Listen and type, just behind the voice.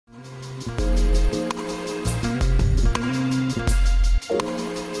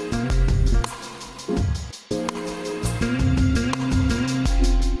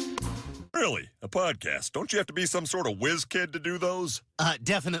podcast. Don't you have to be some sort of whiz kid to do those?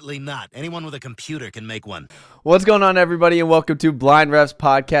 Definitely not. Anyone with a computer can make one. What's going on, everybody, and welcome to Blind Refs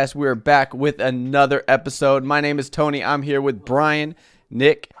Podcast. We're back with another episode. My name is Tony. I'm here with Brian,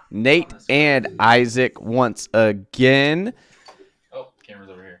 Nick, Nate, and Isaac once again. Oh,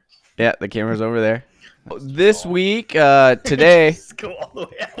 camera's over here. Yeah, the camera's over there. This week, today... Just go all the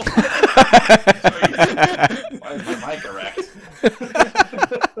way out. Why is my mic erect?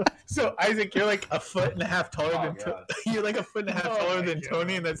 So Isaac, you're like a foot and a half taller than God. you're like a foot and a half taller than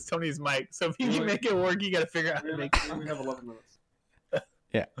Tony, and that's Tony's mic. So if you can make it work, you got to figure out how to make it. We have 11 minutes.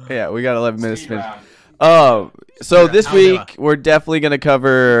 Yeah, we got 11 minutes to Speed finish. round. So this week, we're definitely going to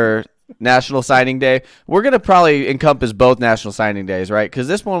cover National Signing Day. We're going to probably encompass both National Signing Days, right? Because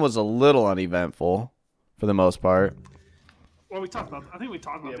this one was a little uneventful for the most part. Well, we talked about. I think we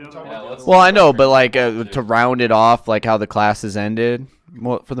talked about the other Yeah, one. let's- Well, I know, but like to round it off, like how the classes ended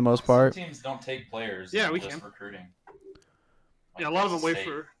for the most part. Some teams don't take players. Yeah, they're we just can. recruiting. Yeah, a lot of them wait State.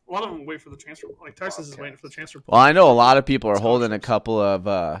 for. A lot of them wait for the transfer. Like Texas is waiting for the transfer. Well, I know a lot of people are holding a couple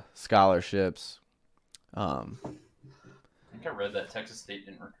of scholarships. I think I read that Texas State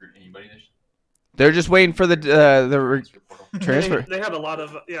didn't recruit anybody this They're just waiting for the transfer portal. transfer. They had a lot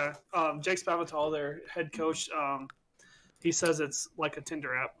of Jake Spavital, their head coach. He says it's like a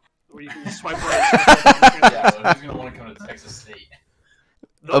Tinder app where you can just swipe right. Yeah, so who's gonna want to come to Texas State?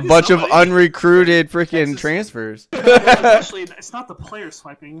 A bunch of unrecruited freaking Texas- transfers. Actually, it's not the player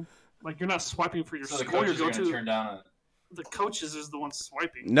swiping. Like you're not swiping for your So the school. You're coaches are going gonna to turn down the coaches is the one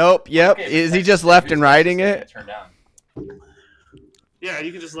swiping. Nope. Yep. Okay, Is he Texas just State, left who's and Texas writing State it? gonna Turn down. Yeah,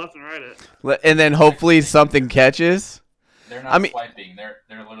 you can just left and right it. And then hopefully something catches. They're not I mean- swiping. They're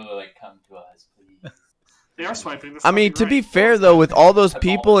literally like, come to us, please. They are swiping. That's I not mean, to be right. fair though, with all those That's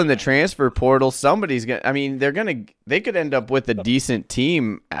all people I'm in the saying. transfer portal, somebody's gonna. I mean, they could end up with a decent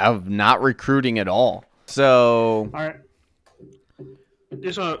team of not recruiting at all. So All right.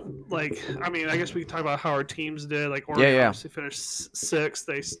 Just I mean, I guess we can talk about how our teams did. Like, Oregon Yeah. obviously finished sixth.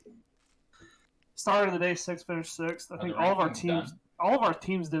 They started the day sixth, finished sixth. I think the all of our rankings teams, done? all of our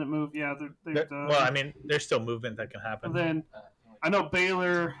teams didn't move. Yeah, they're done. Well, I mean, there's still movement that can happen. And then I know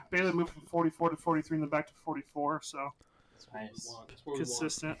Baylor moved from 44 to 43 and then back to 44. So That's nice. Oh, consistent.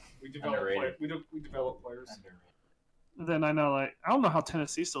 consistent. We develop Underrated. players. We develop players. Underrated. Then I know I don't know how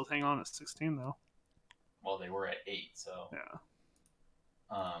Tennessee still hang on at 16 though. Well, they were at 8, so Yeah.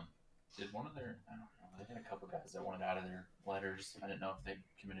 did one of their I don't know. They had a couple guys that wanted out of their letters. I didn't know if they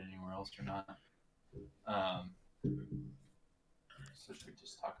committed anywhere else or not. So should we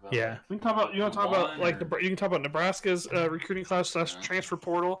just talk about? Yeah. We can talk about. You want to talk about One like or- you can talk about Nebraska's recruiting class / Yeah. transfer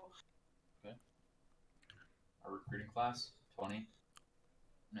portal. Our recruiting class 20.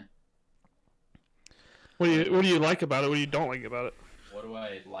 What do you like about it? What do you don't like about it? What do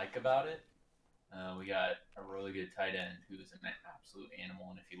I like about it? We got a really good tight end who's an absolute animal,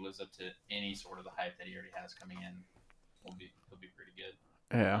 and if he lives up to any sort of the hype that he already has coming in, he'll be pretty good.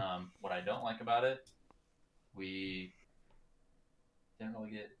 yeah, What I don't like about it, we didn't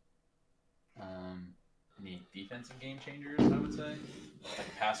really get any defensive game changers, I would say. Like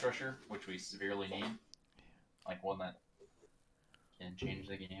a pass rusher, which we severely need. Like one that can change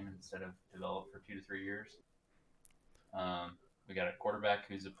the game instead of develop for 2 to 3 years. We got a quarterback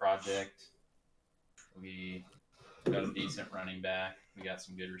who's a project. We got a decent running back. We got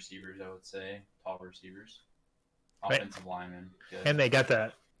some good receivers, I would say. Tall receivers. Right. Offensive linemen. Good. And they got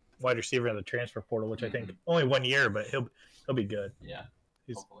that wide receiver in the transfer portal, which I think only 1 year, but he'll be good. Yeah.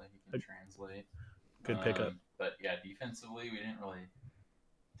 He's Hopefully he can translate. good pickup. But yeah, defensively, we didn't really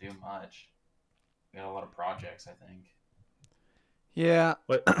do much. We got a lot of projects, I think. yeah.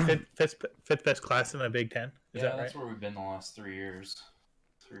 What fifth best class in the Big Ten? Is Yeah, that right? that's where we've been the last 3 years.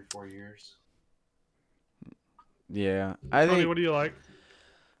 3 or 4 years. Yeah, I Tony, think what do you like?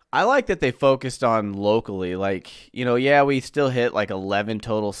 I like that they focused on locally. Like, yeah, we still hit like 11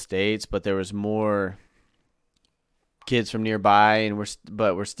 total states, but there was more kids from nearby, and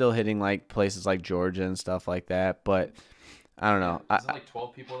we're still hitting like places like Georgia and stuff like that. But I don't know. Is it like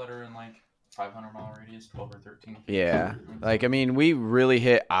 12 people that are in like 500-mile radius? 12 or 13? Yeah. Like, I mean, we really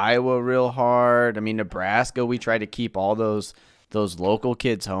hit Iowa real hard. I mean, Nebraska, we try to keep all those local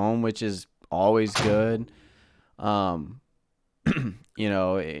kids home, which is always good.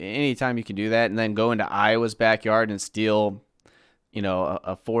 Anytime you can do that, and then go into Iowa's backyard and steal,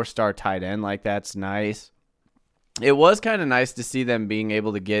 a 4-star tight end like that's nice. It was kind of nice to see them being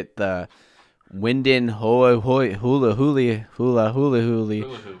able to get the Winden hula hula. Hula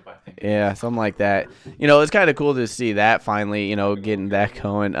hoop, I think. Yeah, something like that. It's kind of cool to see that finally, getting that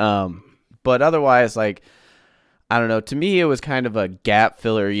going. But otherwise, like, I don't know. To me, it was kind of a gap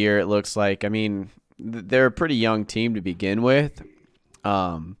filler year. It looks like. I mean, they're a pretty young team to begin with.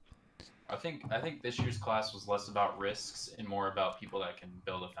 I think this year's class was less about risks and more about people that can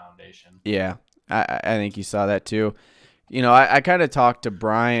build a foundation. Yeah, I think you saw that too. You know, I kind of talked to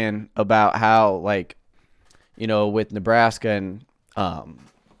Brian about how, like, you know, with Nebraska and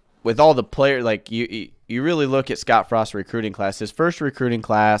with all the players, like you really look at Scott Frost's recruiting class. His first recruiting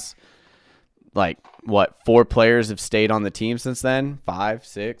class, like, what, 4 players have stayed on the team since then? 5,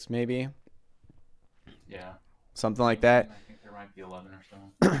 6, maybe? Yeah. Something like that. I think there might be 11 or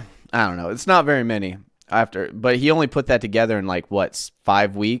so. I don't know. It's not very many but he only put that together in, like, what,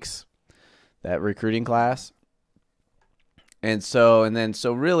 5 weeks, that recruiting class. And so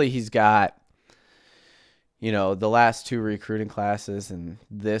really he's got, you know, the last 2 recruiting classes and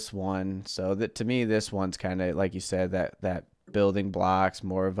this one. So that, to me, this one's kind of, like you said, that building blocks,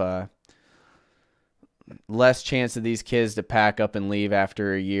 more of a less chance of these kids to pack up and leave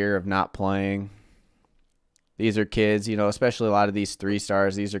after a year of not playing. These are kids, you know, especially a lot of these 3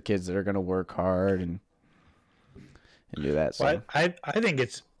 stars. These are kids that are going to work hard and do that. So Well, I think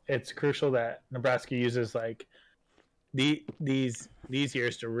it's crucial that Nebraska uses like these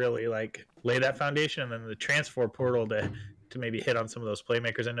years to really like lay that foundation, and then the transfer portal to maybe hit on some of those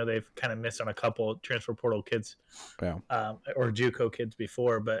playmakers. I know they've kind of missed on a couple transfer portal kids, Yeah. Or JUCO kids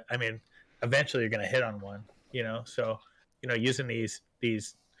before, but I mean, eventually you're going to hit on one, you know. So, you know, using these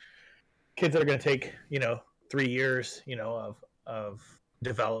kids that are going to take, you know, 3 years, you know, of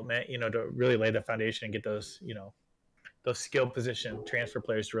development, you know, to really lay the foundation and get those, you know, those skill position transfer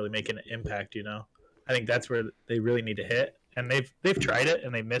players to really make an impact, you know. I think that's where they really need to hit, and they've tried it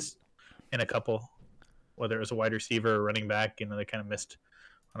and they missed in a couple, whether it was a wide receiver or running back. You know, they kind of missed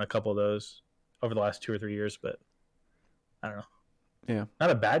on a couple of those over the last 2 or 3 years, but I don't know. Yeah, not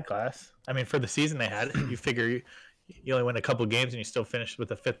a bad class. I mean, for the season they had, you figure you only win a couple games and you still finish with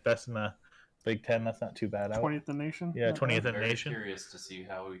the 5th best in the Big Ten. That's not too bad. 20th in the nation. Yeah, 20th in the Very nation. curious to see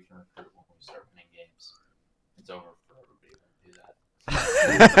how we can recruit when we start winning games. It's over for everybody when we do that.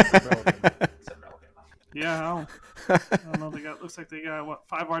 Except for Alabama. Yeah, I don't know. Looks like they got what,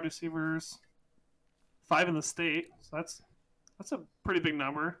 5 wide receivers, 5 in the state. So that's a pretty big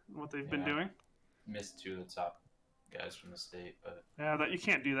number. What they've been doing. Missed 2 of the top guys from the state, but yeah, that you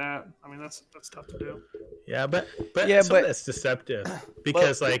can't do that. I mean, that's tough to do. Yeah, but Yeah, some of but- that's deceptive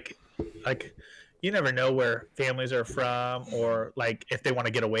because like you never know where families are from, or like if they want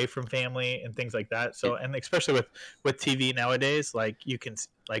to get away from family and things like that. So, and especially with TV nowadays, like you can,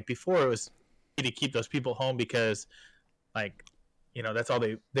 like before it was easy to keep those people home because like, you know, that's all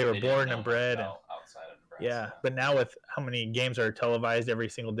they were didn't born know and bred. And outside of Nebraska. yeah, but now with how many games are televised every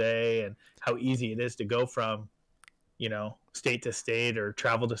single day and how easy it is to go from, you know, state to state or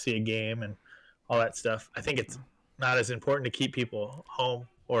travel to see a game and all that stuff, I think it's not as important to keep people home,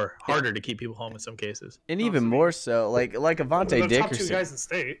 or harder to keep people home in some cases. and even more so, like Avante They're the top 2 Dickerson. guys in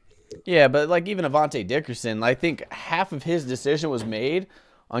state. Yeah, but like even Avante Dickerson, I think half of his decision was made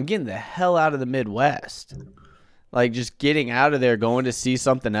on getting the hell out of the Midwest. Like just getting out of there, going to see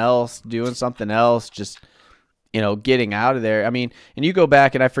something else, doing something else, just, you know, getting out of there. I mean, and you go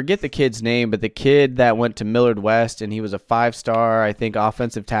back, and I forget the kid's name, but the kid that went to Millard West, and he was a 5-star, I think,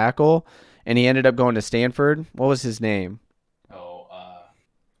 offensive tackle, and he ended up going to Stanford. What was his name?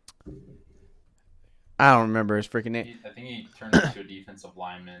 I don't remember his freaking name. I think he turned into a defensive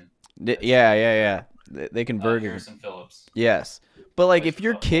lineman. Yeah. They converted him. Harrison Phillips. Yes. But like Plays if for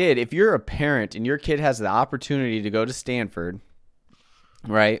your Buffalo. kid, if you're a parent and your kid has the opportunity to go to Stanford,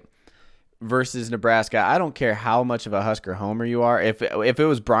 right, versus Nebraska, I don't care how much of a Husker homer you are. If it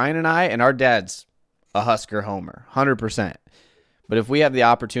was Brian and I, and our dad's a Husker homer, 100%. But if we have the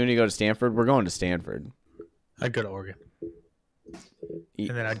opportunity to go to Stanford, we're going to Stanford. I'd go to Oregon, and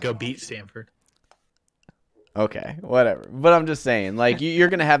then I'd go beat Stanford. Okay, whatever. But I'm just saying, like you're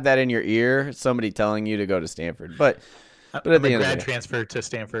gonna have that in your ear, somebody telling you to go to Stanford. But at I'm the a end of grad the day, transfer to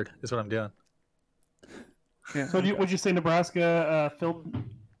Stanford is what I'm doing. So would you say Nebraska filled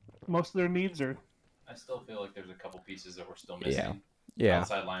most of their needs, or? I still feel like there's a couple pieces that we're still missing. yeah.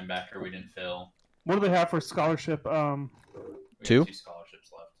 Outside linebacker, we didn't fill. What do they have for scholarship? We have 2? 2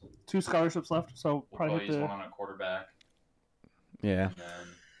 scholarships left. 2 scholarships left, so We'll probably probably hit use the. one on a quarterback, Yeah. and then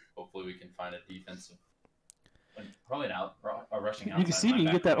hopefully we can find a defensive. Probably a rushing outside. You can see if you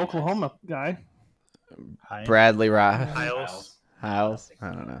can get that linebacker would be nice. Oklahoma guy. Bradley Hiles. Hiles.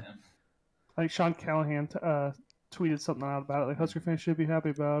 I don't know. Like Sean Callahan tweeted something out about it. Like Husker fans should be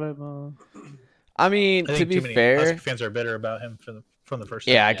happy about it. I mean, I to think be too many fair, Husker fans are bitter about him from the first.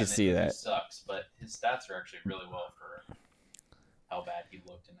 yeah, I Yeah, could see he that. sucks, but his stats are actually really well for how bad he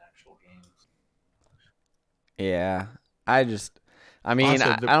looked in actual games. Yeah, I mean, Also,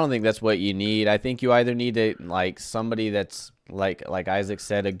 I don't think that's what you need. I think you either need to like somebody that's like Isaac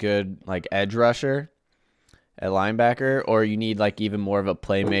said, a good like edge rusher at linebacker, or you need like even more of a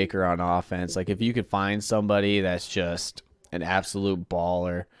playmaker on offense. Like if you could find somebody that's just an absolute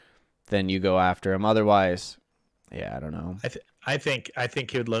baller, then you go after him. Otherwise, yeah, I don't know. I think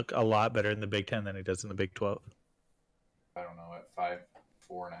he would look a lot better in the Big Ten than he does in the Big 12. I don't know, at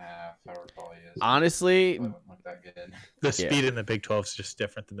 5'4.5", however tall he is. Honestly, Probably wouldn't look that good. The speed in the Big 12 is just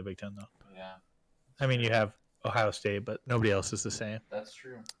different than the Big 10, though. Yeah, I mean, you have Ohio State, but nobody else is the same. that's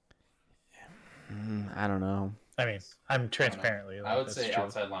true. I don't know. I mean, I'm transparently. I would that's say true.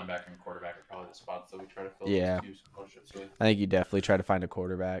 outside linebacker and quarterback are probably the spots that we try to fill Yeah. those 2 scholarships with. I think you definitely try to find a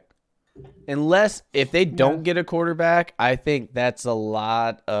quarterback. Unless if they don't get a quarterback, I think that's a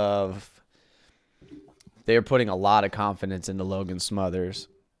lot of. They're putting a lot of confidence into Logan Smothers.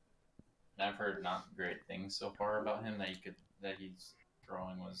 And I've heard not great things so far about him. That he's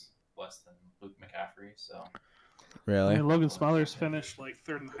throwing was less than Luke McCaffrey. So I Really? mean, Logan Smothers finished like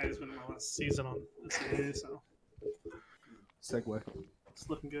third in Heisman last season on NCAA, so Segue. it's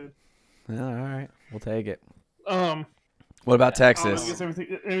looking good. Yeah, all right, we'll take it. What about I don't know, I Texas?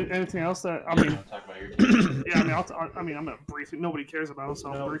 guess anything else that I you mean, want to talk about your team? yeah, I mean, I'm gonna briefly. Nobody cares about it,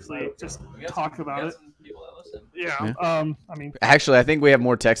 so I'll briefly just We got talk some- we about got it. some people that listen. Yeah. Yeah. I mean, Actually, I think we have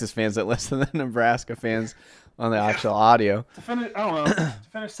more Texas fans that listen than Nebraska fans on the actual audio. to finish, I don't know. To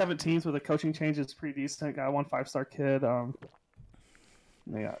finish 17th with a coaching change is pretty decent. Got one 5-star kid.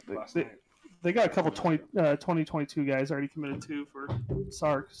 They got a couple 2022 guys already committed to for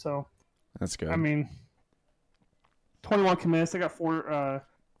Sark. So That's good. I mean, 21 commits. They got four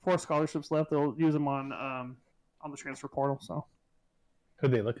scholarships left. They'll use them on the transfer portal. So Who are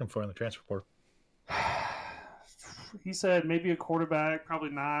they looking for in the transfer portal? he said maybe a quarterback, probably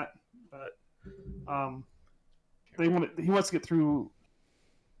not, but he wants to get through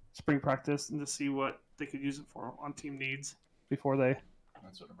spring practice and to see what they could use it for on team needs before they.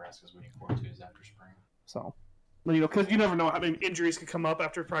 That's what Nebraska's waiting for too, is after spring. So, because you never know how many injuries could come up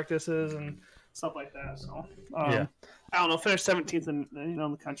after practices and stuff like that. So, Yeah. I don't know. Finished 17th in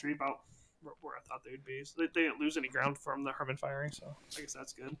the country, about where I thought they would be. So they didn't lose any ground from the Herman firing. So I guess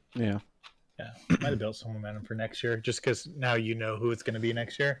that's good. Yeah. Yeah, might have built some momentum for next year, just because now you know who it's going to be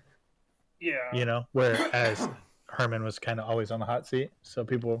next year. Yeah. You know, whereas Herman was kind of always on the hot seat, so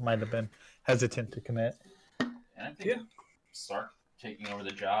people might have been hesitant to commit. And I think Sark taking over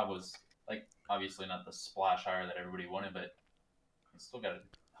the job was, like, obviously not the splash hire that everybody wanted, but he's still got a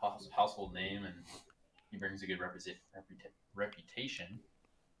household name, and he brings a good reputation.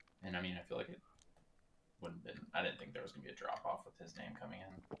 And I mean, I feel like it wouldn't have been. I didn't think there was going to be a drop off with his name coming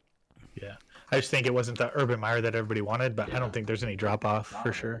in. Yeah, I just think it wasn't the Urban Meyer that everybody wanted, but I don't think there's any drop off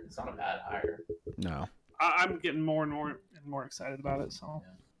for sure. It's not a bad hire. No. I'm getting more and more excited about it. So,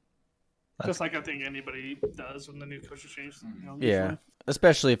 Yeah. just like I think anybody does when the new coaches change. Yeah. usually.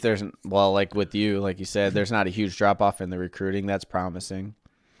 Especially if there's, like with you, like you said, there's not a huge drop off in the recruiting. That's promising.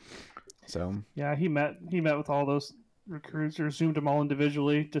 So. Yeah, he met with all those recruits or zoomed them all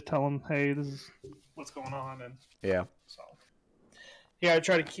individually to tell them, hey, this is what's going on, and Yeah. so. Yeah, I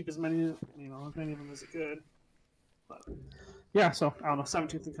try to keep as many of them as I could. But yeah, so I don't know,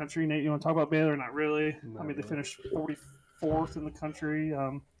 17th in the country. Nate, you want to talk about Baylor? Not really. Not I mean, they really. finished 44th in the country.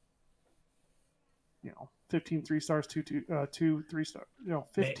 15 3-stars, 2 3-star.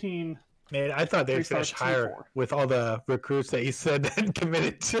 15. Man, I thought they'd 3 stars, finish higher 2-4. with all the recruits that he said that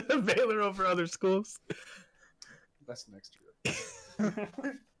committed to Baylor over other schools. That's next year.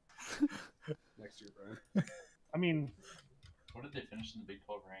 Next year, Brian. I mean, What did they finish in the Big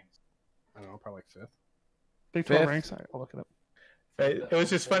 12 ranks? I don't know, probably like fifth. Big 12 Fifth. ranks. I'll look it up. It was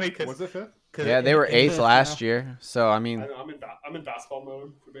just funny because Was it fifth? Yeah, they were eighth fifth, last year. So, I mean, I'm in basketball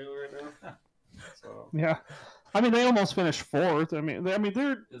mode for Baylor right now. So Yeah, I mean they almost finished fourth. I mean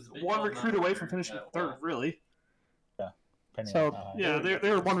they're Is the Big one 12 recruit not away from third finishing at third, what? really. Penny, So yeah, they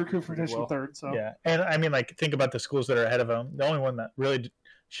were one recruit from finishing well. third. So yeah, and I mean, like, think about the schools that are ahead of them. The only one that really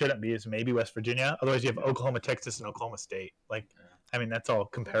shouldn't be is maybe West Virginia. Otherwise, you have Oklahoma, Texas, and Oklahoma State. Like, I mean, that's all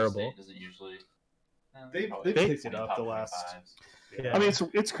comparable. State doesn't usually. They've probably picked it 20 up top the last- 25s. Yeah. I mean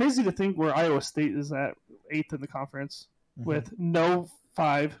it's crazy to think where Iowa State is at eighth in the conference Mhm. with no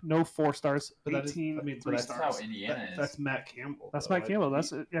 5, no 4-stars, But that is- 18 I mean, but three that's That's stars. how Indiana is. that's Matt Campbell. That's though. Mike Campbell.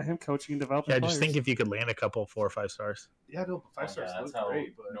 That's him coaching and developing. Yeah, just think players. if you could land a couple 4 or 5 stars. Yeah, no, 5 stars Yeah, that's look how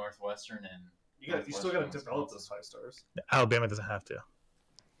great, but Northwestern and you still got to Northwestern, develop Wisconsin. those 5 stars. Alabama doesn't have to.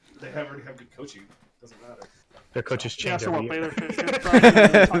 They already have good coaching. Doesn't matter. Their coaches Yeah, change so every what year. Baylor finished? Brian, you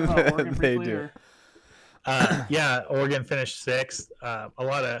wanna talk about Oregon They briefly, do. or- Yeah, Oregon finished 6th. A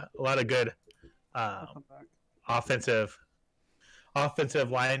lot of good I'll come back. offensive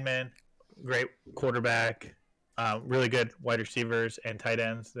linemen, great quarterback, really good wide receivers and tight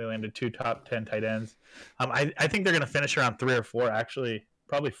ends. They landed 2 top 10 tight ends. I think they're going to finish around 3 or 4, actually,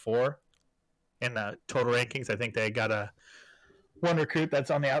 probably 4 in the total rankings. I think they got one recruit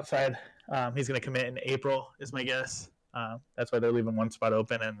that's on the outside. He's going to commit in April, is my guess. That's why they're leaving one spot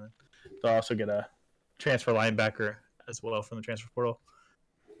open, and they'll also get a transfer linebacker as well from the transfer portal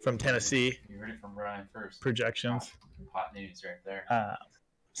from Tennessee. You heard it from Ryan first. Projections. Hot news right there.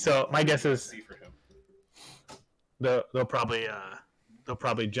 So my guess is See for him. they'll probably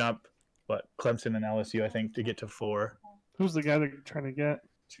jump Clemson and LSU, I think, to get to 4. Who's the guy they're trying to get?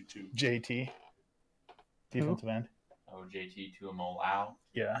 2-2. JT, defensive end. Oh, JT Tuimoloau.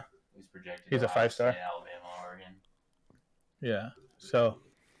 Yeah, He's projected. He's a Ohio 5-star. State, Alabama, Oregon. yeah. So,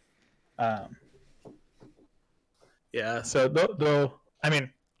 yeah. So they'll. I mean,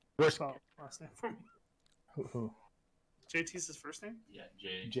 worst. Spell last name for me. Who? JT's his first name? Yeah,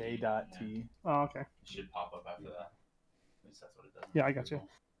 J. Yeah. T. Oh, okay. It should pop up after that. At least that's what it does. Yeah, I got you.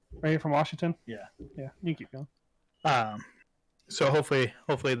 Right here from Washington? Yeah. Yeah, you can keep going. So hopefully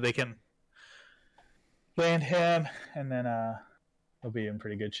they can land him, and then they'll be in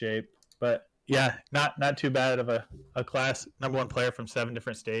pretty good shape. But yeah, not too bad of a class. Number 1 player from 7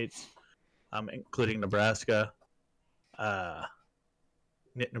 different states, including Nebraska,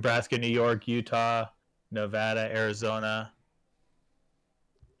 New York, Utah, Nevada, Arizona,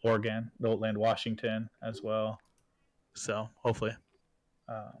 Oregon. They'll land Washington as well. So hopefully,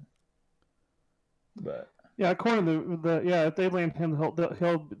 but. Yeah, according to if they land him,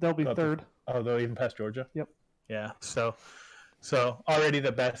 they'll be Up. third. Oh, they'll even pass Georgia? Yep. Yeah. So already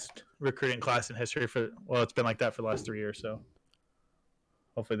the best recruiting class in history it's been like that for the last 3 years. So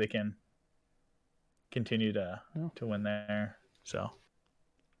hopefully they can continue to win there. So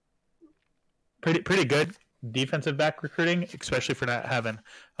pretty good defensive back recruiting, especially for not having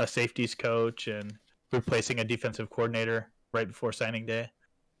a safeties coach and replacing a defensive coordinator right before signing day.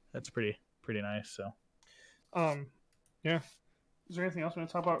 That's pretty nice. So. Yeah. Is there anything else we want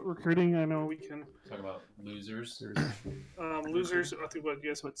to talk about recruiting? I know we can. Talk about losers. Losers. I think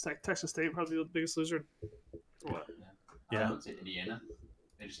Texas State probably the biggest loser. What? Yeah. I would say Indiana.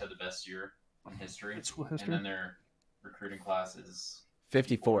 They just had the best year in history. It's And history. then their recruiting class is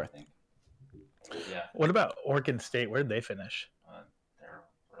 54th. I think. Yeah, What about Oregon State? Where did they finish? they're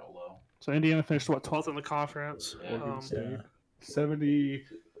real low. So Indiana finished 12th in the conference. Yeah. Yeah.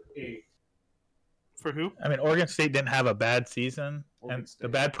 78. For who? I mean, Oregon State didn't have a bad season, Oregon and State. the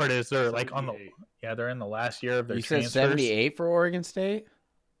bad part is they're like on the 78. they're in the last year of their You said transfers. 78 for Oregon State?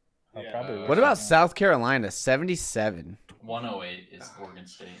 Oh, Yeah. probably What about South Carolina? 77. 108 is Oregon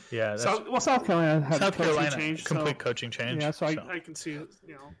State. Yeah, that's South Carolina had South a coaching Carolina change. complete coaching change. Yeah, so I can see Yeah,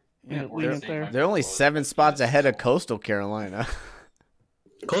 lean Oregon it State there. might They're only 7 spots ahead of Coastal Carolina.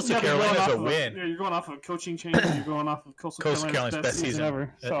 Coastal Yeah, but you're going Carolina's off a of win. You're going off of a coaching change. And you're going off of Coastal Carolina's best season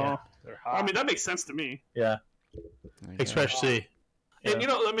ever. So Yeah. I mean that makes sense to me. Yeah, especially. And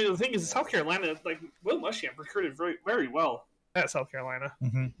the thing is, South Carolina, like Will Muschamp recruited very, very well at South Carolina.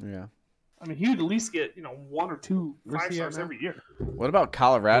 Yeah. I mean, he would at least get 1 or 2 Where's he at 5-stars now? every year. What about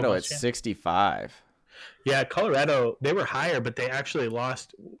Colorado Will at Muschamp? 65? Yeah, Colorado, they were higher, but they actually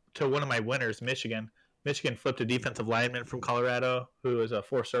lost to one of my winners, Michigan. Michigan flipped a defensive lineman from Colorado who was a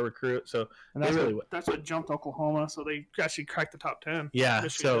 4-star recruit. So And they really, that's what jumped Oklahoma, so they actually cracked the top 10. yeah.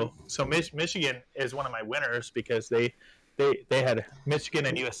 Michigan So Michigan is one of my winners because they had Michigan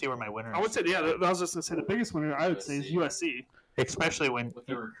and USC were my winners. I would say, I was just going to say the biggest winner I would say is USC. especially when With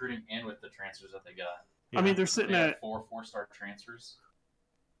their recruiting and with the transfers that they got. I mean, they're sitting They had at. 4 4-star transfers.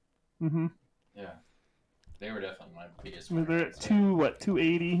 Mm-hmm. Yeah. They were definitely my biggest I mean, they're winners. at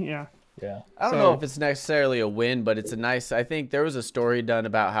 280. Yeah. yeah. I don't know if it's necessarily a win, but it's a nice. I think there was a story done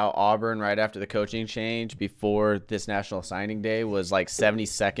about how Auburn, right after the coaching change, before this National Signing Day, was like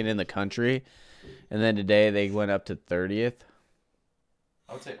 72nd in the country, and then today they went up to 30th.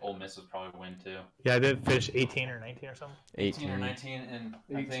 I would say Ole Miss was probably a win too. Yeah, I did finish 18 or 19 or something. 18 or 18. 19, and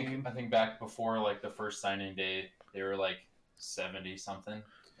 18. I think back before like the first signing day, they were like 70 something,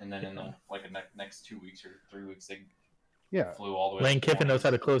 and then in the next 2 weeks or 3 weeks they Yeah. flew all the way. Lane to Kiffin knows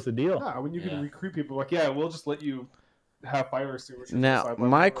how to close the deal. Nah, when you can Yeah. recruit people, like, yeah, we'll just let you have fire extinguishers. on the Now, sideline.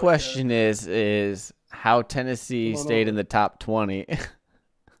 my Like, question is how Tennessee Hold on. stayed in the top 20.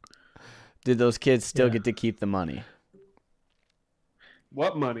 Did those kids still Yeah. get to keep the money?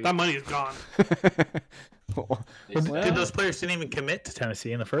 what money? That money is gone. Did those players didn't even commit to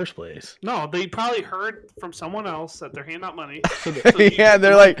Tennessee in the first place? No, they probably heard from someone else that they're handing out money. Yeah,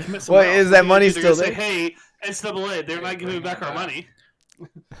 they're like, Commit well, somewhere else. is that They're money gonna still say, there? hey, NCAA, they're not giving me back our money.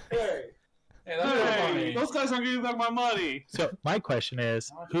 Hey, Hey, that's your Hey, money. those guys aren't giving back my money. So my question is,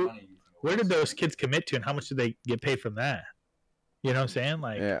 How much who, money do you think it where was? did those kids commit to, and how much did they get paid from that? You know what I'm saying?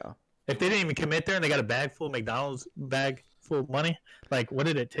 Like, Yeah. if they didn't even commit there and they got a bag full of McDonald's bag full of money, like, what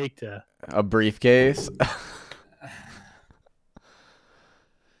did it take to? A briefcase.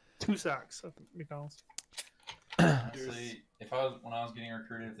 2 sacks at McDonald's. Honestly, when I was getting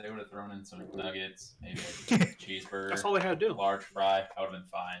recruited, if they would have thrown in some nuggets, maybe a cheeseburger, That's all they had to do. large fry, I would have been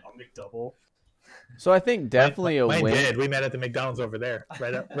fine. I'll make double. So I think definitely a Mine win. did. We met at the McDonald's over there,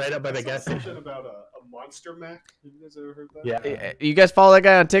 right up by the I saw gas something station. about a Monster Mac. Have you guys ever heard that? Yeah. You guys follow that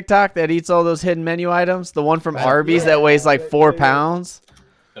guy on TikTok that eats all those hidden menu items? The one from Arby's that weighs like 4 pounds?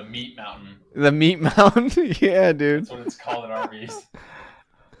 The meat mountain. The meat mountain? Yeah, dude. That's what it's called at Arby's.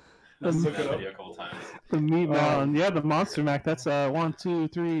 I've seen that video a couple times. The meat mountain. Yeah, the Monster Mac. That's 1, 2,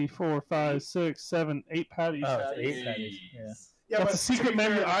 3, 4, 5, 6, 7, 8 patties. Oh, it's 8 patties. Yeah. Yeah, That's but a secret to be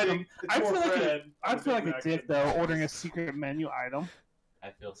menu fair, item. it's I'd more feel like bread I'd than feel like Big a Mac dick than though fries. ordering a secret menu item. I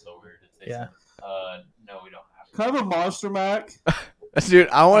feel so weird to say Yeah. no, we don't have Can I have a Monster Mac? Dude,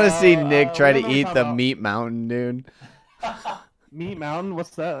 I want to see Nick try what to am I eat talking the about? meat mountain, dude. Meat Mountain?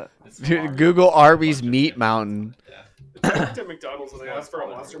 What's that? It's Dude, Arby's. Google Arby's meat mountain. Yeah. If you worked at McDonald's and they asked for a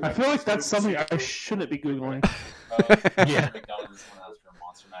Monster I Mac, feel like it's that's gonna be something I secret. shouldn't be googling. Yeah. McDonald's when I was for a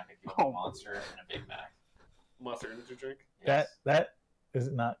Monster Mac, I give Oh. a Monster and a Big Mac. Monster Energy drink. That is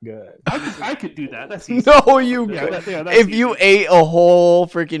not good. I could do that. That's easy. No, you Yeah, could. that's If easy. you ate a whole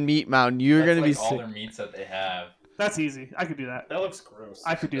freaking meat mountain, you're That's gonna be like all sick. their meats that they have. That's easy. I could do that. That looks gross.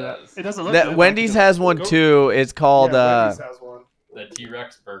 I could do that. does. It doesn't look That good. Wendy's has one Go- too. It's called Yeah, Wendy's has one. The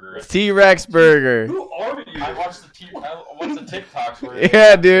T-Rex burger. T-Rex burger. Who are you? I watched I watched the TikToks where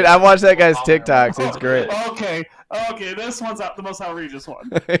Yeah, dude, I watched that guy's TikToks. It's great. Okay, the most outrageous one.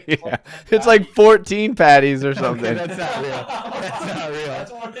 Yeah, it's like 14 patties or Okay, something. that's not real. That's not real.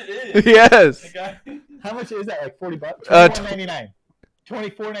 That's what it is. Yes. The guy- How much is that? Like $40? Uh, $24.99.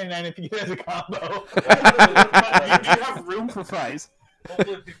 $24.99 if you get it as a combo. You do have room for fries.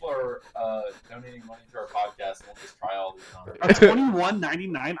 Hopefully, people are donating money to our podcast, and we'll just try all these on. A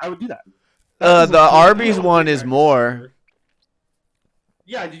 $21.99. I would do that. The Arby's one is more.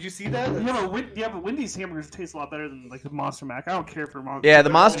 Yeah, did you see that? But Wendy's hamburgers taste a lot better than like the Monster Mac. I don't care for Monster. Yeah, the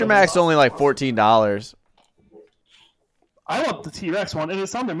Monster Mac's only like $14. I want the T-Rex one, and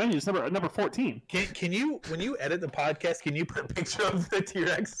it's on their menu. It's number 14. Can you, when you edit the podcast, can you put a picture of the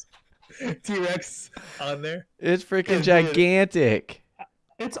T-Rex on there? It's freaking Dude. gigantic.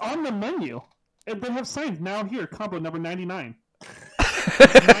 It's on the menu, and they have signs now here. Combo number 99.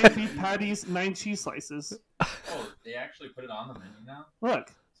 9 beef patties, 9 cheese slices. Oh, they actually put it on the menu now. Look,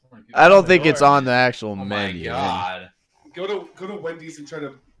 So many people I don't the think it's door. on the actual Oh my menu. god! Go to Wendy's and try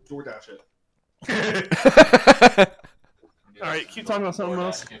to DoorDash it. all right, keep talking about something DoorDash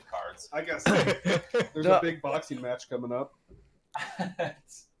else. Gift cards. I guess there's No. a big boxing match coming up.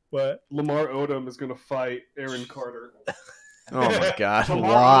 What? Lamar Odom is going to fight Aaron Carter. Oh my god,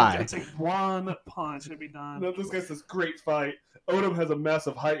 Tomorrow, why? It's like one punch and be done. Now, this guy says, great fight. Odom has a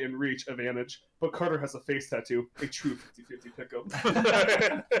massive height and reach advantage, but Carter has a face tattoo. A true 50-50 pickup.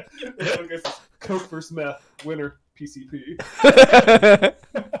 The other guy says, Coke versus meth. Winner, PCP.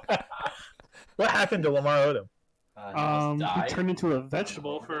 What happened to Lamar Odom? He almost He died. turned into a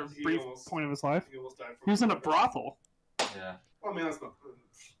vegetable for a He brief almost- point of his life. He almost died from He was in a brothel. Yeah. Oh, man, that's not...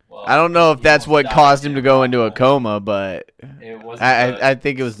 Well, I don't know if he that's almost what died caused him in to go into a brothel. coma, but It was I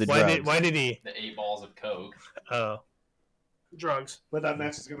think it was the Why drugs. did he? the 8 balls of coke. Oh, Drugs. But that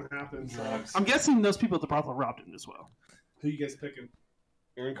match is going to happen. Drugs. I'm guessing those people at the brothel robbed him as well. Who you guys picking?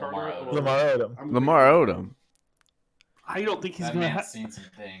 Aaron Carter? Lamar or- Odom. Lamar Odom. I'm Lamar picking- Odom. I don't think he's That gonna. man's seen some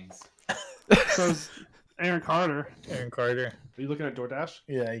things. So is Aaron Carter. Aaron Carter. Are you looking at DoorDash?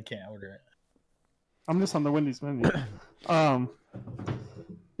 Yeah, you can't order it. I'm just on the Wendy's menu.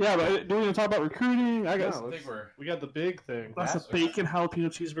 Yeah, but do we want to talk about recruiting? I guess No, I think we're We got the big thing. that's a That's- bacon jalapeno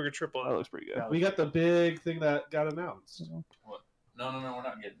cheeseburger triple. That looks pretty good. We got the big thing that got announced. no, we're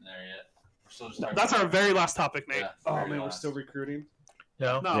not getting there yet. We're still just No, talking that's about- our very last topic, Nate. Yeah, Oh very man, we're last. still recruiting.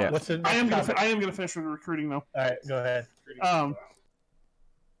 No. No, Yeah. What's the I am next gonna. topic? I am gonna finish with recruiting though. All right, go ahead.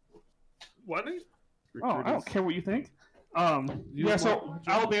 What? Oh, I don't care what you think. Yeah. So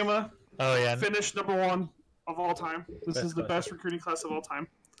Alabama Oh yeah. finished number 1 of all time. This Best is the class. best recruiting class of all time.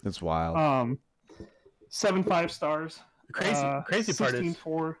 It's wild. 7 5-stars. The crazy part is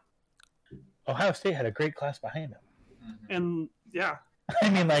 16-4. Ohio State had a great class behind them. Mhm. And yeah, I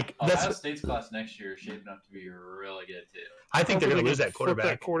mean, like Ohio that's. State's class next year is shaping up to be really good too. I think they're hopefully gonna they lose can that flip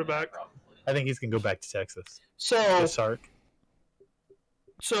quarterback. Quarterback. Yeah, probably. I think he's gonna go back to Texas. So To Sark.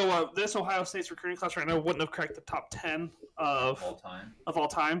 So this Ohio State's recruiting class right now wouldn't have cracked the top 10 of all time. all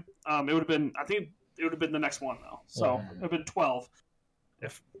time. It would have been, I think, it would have been the next one though. So Wow. it would have been 12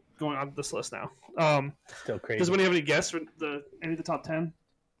 if going on this list now. Still crazy. Does anybody have any guess for any of the top 10?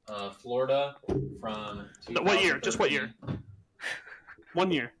 Florida from What year? Just what year?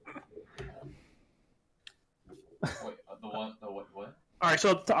 1 year. Wait, the what? All right,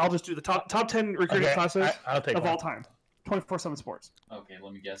 so I'll just do the top 10 recruiting Okay, classes I'll take of one. all time. 24/7 Sports. Okay,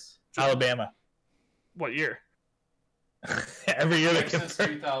 let me guess. Alabama. What year? Every year they Since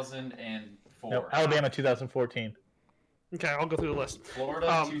confirm. 2004. No, Alabama 2014. Okay, I'll go through the list.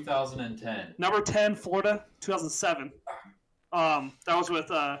 Florida 2010. Number 10, Florida, 2007. That was with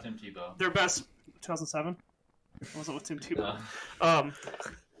Tim Tebow. their best 2007. Was it with Tim Tebow? No.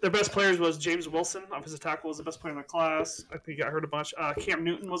 Their best players was James Wilson, offensive tackle, was the best player in the class. I think he got hurt a bunch. Cam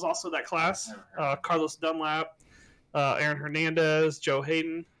Newton was also that class. Never heard Carlos Dunlap, Aaron Hernandez, Joe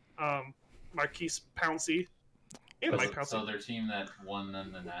Hayden, Marquise Pouncey, and Mike Pouncey. So their team that won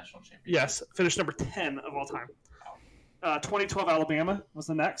then the national championship. Yes, finished number 10 of all time. 2012 Alabama was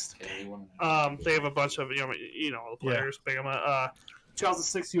the next. Okay, they won. They have a bunch of the players. Bama.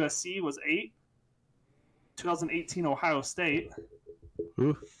 2006 USC was 8. 2018 Ohio State.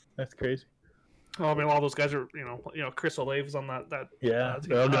 Ooh, that's crazy. Well, I mean, all those guys are Chris Olave was on that. Yeah, team.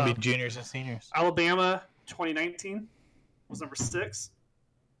 they're all going to be juniors and seniors. Alabama 2019 was number 6.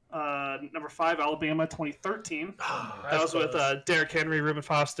 Number 5 Alabama 2013. That was with Derrick Henry, Reuben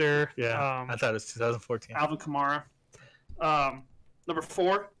Foster. Yeah, I thought it was 2014. Alvin Kamara. Number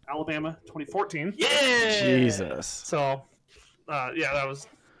 4 Alabama 2014. Yeah! Jesus. So, that was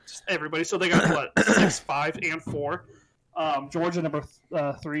just everybody. So they got what 6, 5, and 4. Georgia number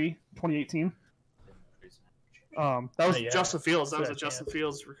 3 2018. That was Yeah. Justin Fields. That was a Yeah. Justin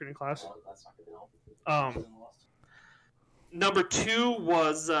Fields recruiting class. Well, that's not going to help. Number 2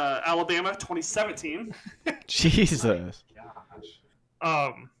 was Alabama 2017. Jesus. Gosh.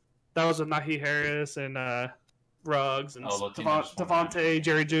 That was with Najee Harris and Ruggs and Latino Devontae,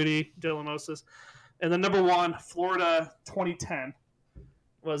 Jerry Jeudy, Dylan Moses. And then number 1, Florida 2010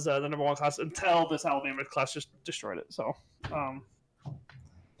 was the number 1 class until this Alabama class just destroyed it. So,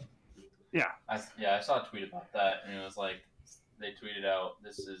 I saw a tweet about that, and it was like they tweeted out,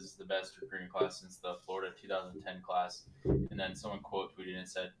 "This is the best recruiting class since the Florida 2010 class," and then someone quote tweeted and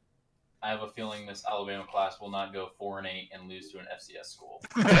said, "I have a feeling this Alabama class will not go 4-8 and lose to an FCS school."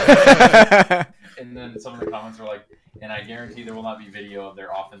 And then some of the comments were like, "And I guarantee there will not be video of their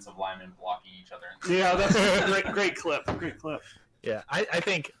offensive linemen blocking each other." yeah, that's a great clip. Great clip. Yeah, I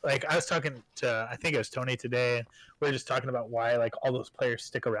think, like, I was talking to, I think it was Tony today, and we were just talking about why, like, all those players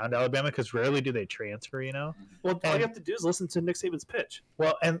stick around Alabama, because rarely do they transfer, you know? Well, all And- you have to do is listen to Nick Saban's pitch.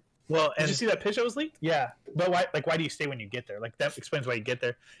 And Did you see that pitch that was leaked? yeah, but why do you stay when you get there? Like, that explains why you get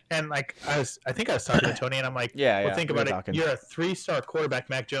there. And, like, I think I was talking to Tony, and I'm like, Yeah, well, think we were about it. talking. You're a 3-star quarterback,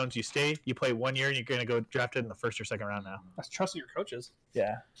 Mac Jones. You stay, you play 1 year, and you're going to go drafted in the 1st or 2nd round now. That's trusting your coaches.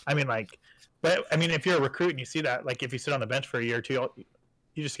 Yeah. I mean, like, but, I mean, if you're a recruit and you see that, like, if you sit on the bench for a year or two,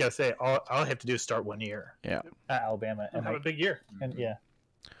 you just got to say, all I have to do is start 1 year. Yeah. At Alabama. And And, have a like, big year. and yeah.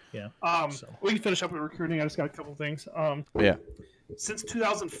 So. We can finish up with recruiting. I just got a couple things. Yeah. Since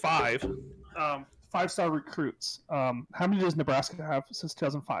 2005, 5-star recruits. How many does Nebraska have since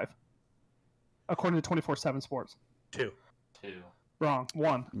 2005? According to 24/7 Sports. 2. 2. Wrong.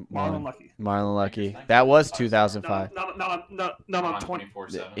 1. Marlon Lucky. Marlon Lucky. That was 2005. Not on 20.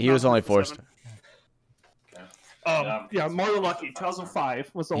 24/7. He was only 4 7. Okay. Yeah, Marlon Lucky, 2005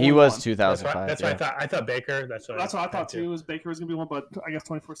 was the only He was one. 2005. That's what I thought. I thought Baker. That's what That's what I thought too. Was Baker was gonna be one, but I guess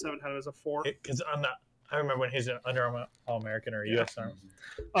 24/7 had it as a 4. Because I remember when he's an Under Armour All-American or U.S. Army.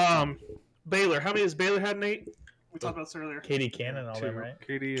 Baylor. How many has Baylor had, Nate? We talked about this earlier. Katie Cannon and all them, right?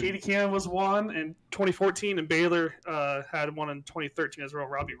 Katie Cannon was 1 in 2014, and Baylor had 1 in 2013 as well.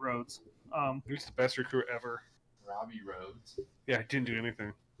 Robbie Rhodes. Who's the best recruit ever? Robbie Rhodes. Yeah, he didn't do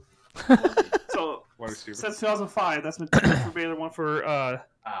anything. So Wide receiver. since 2005, that's been 2 for Baylor, 1 for Ouch.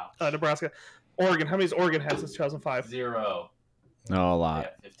 Nebraska. Oregon. How many has Oregon had since 2005? 0. No, a lot.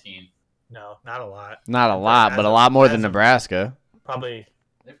 Yeah, 15. No, not a lot. Not a lot, but a lot more than Nebraska. Probably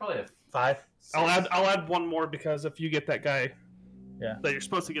They probably have 5. I'll add 1 more because if you get that guy, Yeah. that you're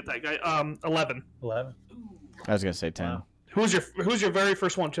supposed to get that guy. 11. 11. I was gonna say 10. Wow. Who's your very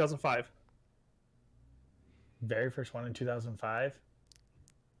first one? 2005. Very first one in 2005.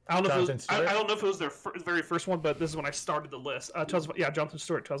 I don't know. Jonathan I Stewart? don't know if it was their very first one, but this is when I started the list. 2005, yeah, Jonathan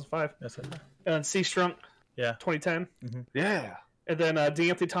Stewart, 2005, That's it. and then C. Strunk, Yeah. 2010, Yeah. and then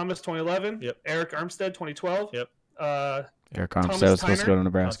DeAnthony Thomas, 2011. Yep. Eric Armstead, 2012. Yep. Eric Thomas Armstead was supposed to go to Tyner?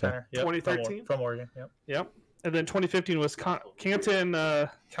 Nebraska. Yep, 2013? from Oregon. Yep. Yep. And then 2015 was Canton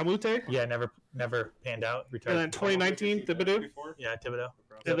Kamute. Yeah, never panned out. And Retired. then 2019 Thibodeau. Yeah, Thibodeau.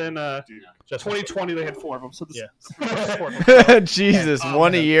 And then Just 2020 they had 4 of them. So this Yeah. 4 of them. Jesus, And,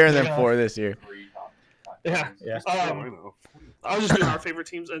 one a year and you then know, 4 this year. 3 top Yeah. teams. Yeah. I know. I was just doing our favorite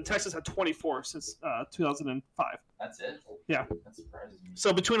teams, and Texas had 24 since 2005. That's it. Yeah. That surprises me.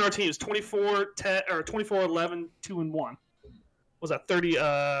 So between our teams, 24, 10, or 24, 11, 2 and 1. Was that 30?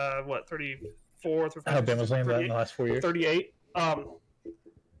 34? Alabama's landed that in the last 4 years. 38.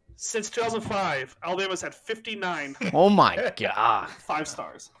 Since 2005, Alabama's had 59 Oh my God. 5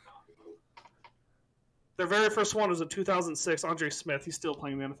 stars. Their very first one was in 2006. Andre Smith. He's still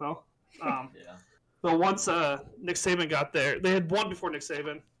playing in the NFL. Yeah. But once Nick Saban got there, they had one before Nick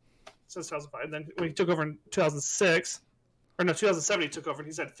Saban since 2005. And then when he took over in 2007, he took over and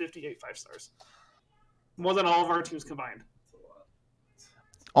he's had 58 5 stars. More than all of our teams combined.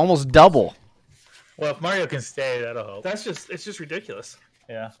 Almost double. Well, if Mario can stay, that'll help. It's just ridiculous.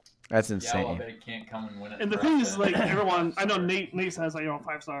 Yeah. That's Yeah, well, I insane. bet he can't come and win it. And the for thing us is, then. like, everyone, I know Nate says, like,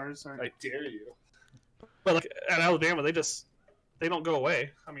 5 stars. Or, I dare you. but, like, at Alabama, they don't go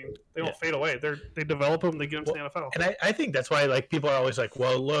away. I mean, they don't fade away. They develop them, they get them to the NFL. And I think that's why, like, people are always like,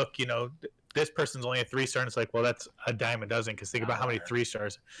 well, look, this person's only a 3-star, and it's like, well, that's a dime a dozen, because think about how many 3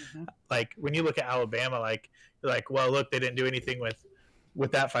 stars. Mhm. Like, when you look at Alabama, you're like, well, look, they didn't do anything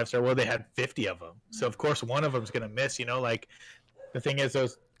with that 5-star. Well, they had 50 of them, so of course one of them's gonna miss. Like, the thing is,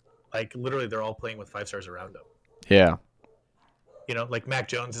 those, like, literally they're all playing with 5 stars around them. Yeah. Like Mac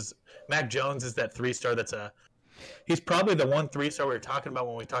Jones is that 3-star. He's probably the one 3-star we were talking about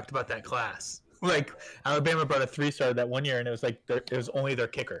when we talked about that class. Like, Alabama brought a 3-star that one year, and it was like it was only their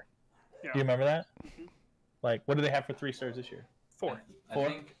kicker. Yeah. Do you remember that? Mhm. Like, what do they have for 3 stars this year? 4.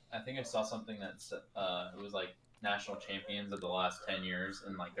 I think I saw something that it was like national champions of the last 10 years,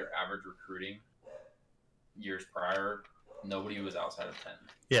 and like their average recruiting years prior, nobody was outside of 10.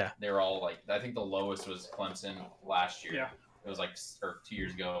 Yeah. They were all like, I think the lowest was Clemson last year. Yeah. It was like, or 2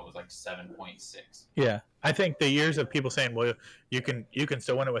 years ago, it was like 7.6. Yeah, I think the years of people saying, "Well, you can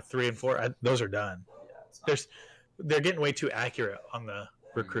still win it with 3 and 4," those are done. Yeah, it's not, They're getting way too accurate on the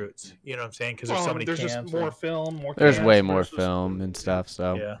recruits. You know what I'm saying? Because there's so many there's camps. just more film, more There's camps way more versus- film and stuff,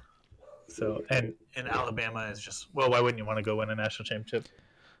 so. Yeah. So and Alabama is just, well, why wouldn't you want to go win a national championship?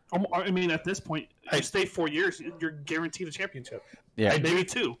 I mean, at this point, you stay 4 years, you're guaranteed a championship. Yeah. Maybe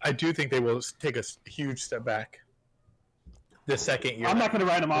 2. I do think they will take a huge step back the second year. I'm not going to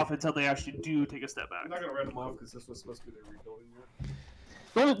write them off until they actually do take a step I'm back. not gonna write them off because this was supposed to be their rebuilding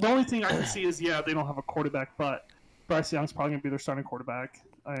year. The only thing I can see is, they don't have a quarterback, but Bryce Young's probably going to be their starting quarterback,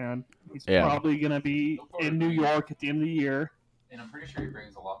 and he's Yeah. probably going to be in New York at the end of the year. and I'm pretty sure he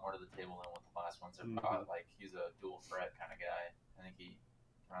brings a lot more to the table than what the last ones have brought. Like, he's a dual threat kind of guy. I think he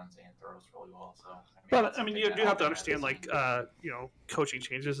runs and throws really well. So, But that's I mean, something you that do have to Alabama understand, doesn't like, coaching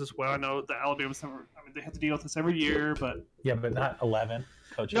changes as well. I know that Alabama's never. I mean, they have to deal with this every year, but Yeah, but not 11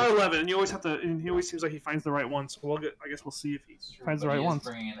 coaches. not 11. And you always have to. And he always seems like he finds the right ones. So I guess we'll see if he It's true, finds the but right he is ones.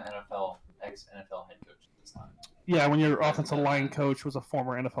 bringing in ex-NFL head coach this time. Yeah, when your offensive line coach was a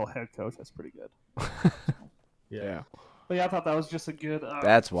former NFL head coach, that's pretty good. Yeah. But yeah, I thought that was just a good.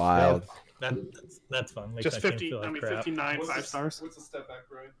 That's wild. That's fun. Makes just my team 50. feel like I mean, crap. 59 What's 5 the- stars. What's the step back,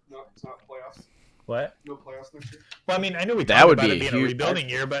 Ryan? Not playoffs. What? No playoffs next year. Well, I mean, I know we That talked would about be it being a huge. rebuilding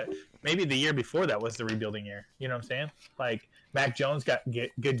year, but maybe the year before that was the rebuilding year. You know what I'm saying? Like, Mac Jones got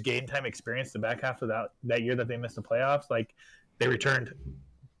good game time experience the back half of that year that they missed the playoffs. Like, they returned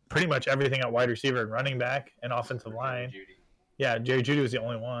pretty much everything at wide receiver and running back and offensive line. Judy. Yeah, Jerry Jeudy was the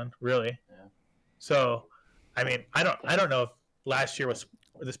only one, really. Yeah. So, I mean, I don't know if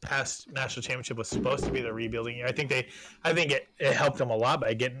this past national championship was supposed to be the rebuilding year. I think it helped them a lot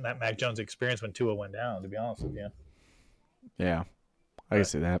by getting that Mac Jones experience when Tua went down, to be honest with you. Yeah. I can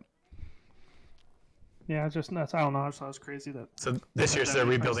see that. Yeah, it's just nuts. I don't know. I just thought it was crazy that. So this year's their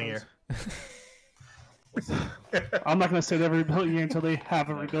rebuilding year. I'm not going to say they're rebuilding year until they have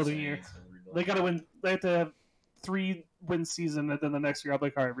a Never rebuilding saying year. it's a rebuilding They got to win. They have to have 3-win season, and then the next year I'll be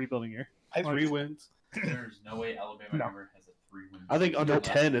like, all right, rebuilding year. 3 wins. There's no way Alabama No. ever has a 3-win. I think under unless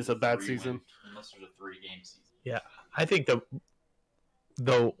 10 it's is a bad 3-win, season. unless there's a 3-game season. I think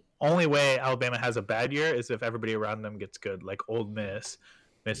the only way Alabama has a bad year is if everybody around them gets good, like Ole Miss,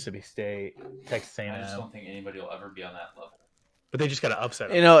 Mississippi State, Texas I just A&M. don't think anybody will ever be on that level. But they just got to upset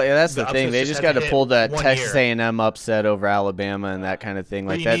them. You know, yeah, that's The the thing. upsets They just just have got to to hit pull that one Texas year. A&M upset over Alabama and that kind of thing.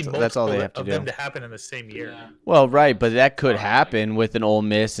 But Like you need that's all they multiple have to of do. them to happen in the same year. Yeah. Well, right, but that could happen with an Ole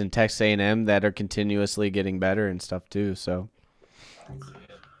Miss and Texas A&M that are continuously getting better and stuff too. So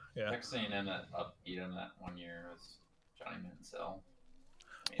Yeah. Texas A&M that beat him that one year was Johnny Manziel.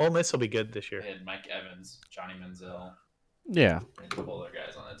 Ole Miss will be good this year. They had Mike Evans, Johnny Manziel, Yeah. and a couple other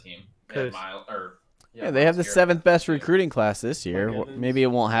guys on that team. They had Yeah, they have the Miles seventh Garrett. best recruiting class this year. Mike Evans. Maybe it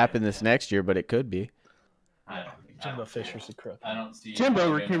won't happen this next year, but it could be. I don't think Jimbo Fisher's a crook. I don't see Jimbo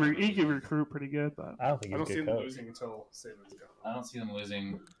Alabama he can losing. recruit pretty good, but I don't think I he's don't a see good them coach. losing until Saban's gone. I don't see them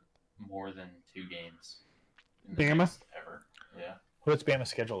losing more than 2 games. In Bama? next ever. Yeah. What's Bama's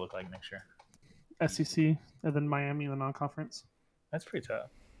schedule look like next year? SEC and then Miami in the non-conference. That's pretty tough.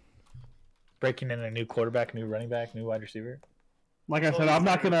 Breaking in a new quarterback, new running back, new wide receiver. Like I said, I'm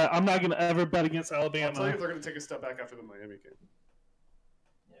not gonna ever bet against I'll tell you Alabama. if they're going to take a step back after the Miami game.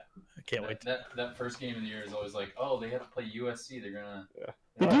 I can't wait. That first game of the year is always like, oh, they have to play USC. They're gonna.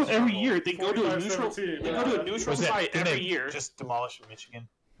 They do it every year. They go to a 45-17, neutral. They yeah. go to a neutral site didn't every they year. Just demolish Michigan.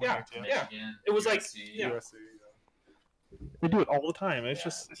 Yeah. Yeah. Michigan, It was like- USC. yeah. USC, They do it all the time. It's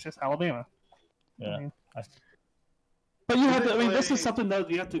Yeah. just Alabama. Yeah. I mean, I- but you have Did to. I they mean, this play- is something that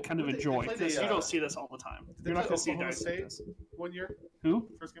you have to kind of Did they enjoy play because the, you don't see this all the time. Did they You're not play going to see Oklahoma guys like State this. one year? Who?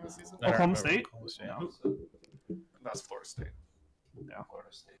 First game of the season? I don't Oklahoma remember State? Oklahoma State. No. That's Florida State. Florida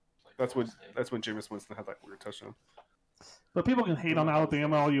State. Played That's when Florida State. Jameis Winston had that weird touchdown. But people can hate on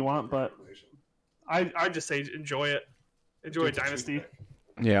Alabama all you want, but I just say enjoy it. Enjoy Dynasty.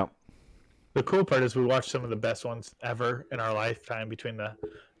 Yeah. The cool part is we watched some of the best ones ever in our lifetime between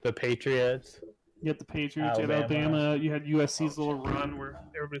the Patriots. You had the Patriots, you had Alabama. Alabama, you had USC's little run where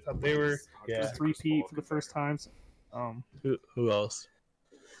everybody thought they were Yeah. a three-peat for the first times. Who else?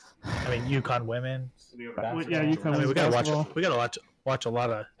 I mean, UConn women. Yeah, UConn I mean, we gotta basketball. watch a lot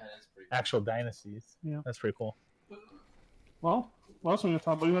of That is pretty cool. actual dynasties. Yeah. That's pretty cool. Well, what else are we going to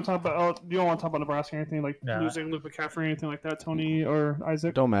talk about? You want to talk about? Oh, you don't want to talk about Nebraska or anything like No. losing Luke McCaffrey or anything like that, Tony or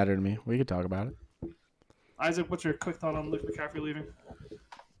Isaac? Don't matter to me. We could talk about it. Isaac, what's your quick thought on Luke McCaffrey leaving?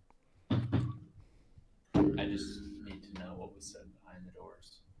 I just need to know what was said behind the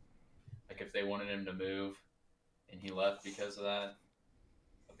doors. Like if they wanted him to move, and he left because of that.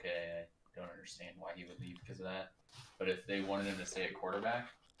 Okay, I don't understand why he would leave because of that. But if they wanted him to stay at quarterback,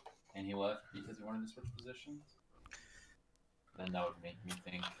 and he left because he wanted to switch positions, then that would make me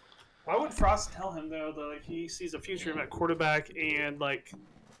think. Why would Frost tell him though that like he sees a future in at quarterback and like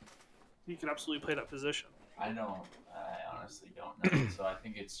he can absolutely play that position? I honestly don't know. So I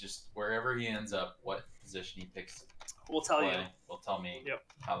think it's just wherever he ends up, what position he picks We'll tell you. play will tell me Yep.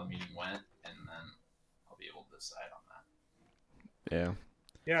 how the meeting went, and then I'll be able to decide on that. Yeah.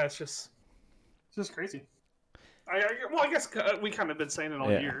 Yeah, it's just crazy. I guess we kind of been saying it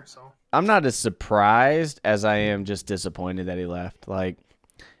all Yeah. year, so I'm not as surprised as I am just disappointed that he left. Like,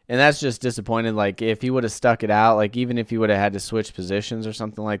 and that's just disappointed. Like, if he would have stuck it out, like, even if he would have had to switch positions or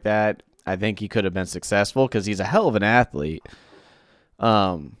something like that, I think he could have been successful because he's a hell of an athlete.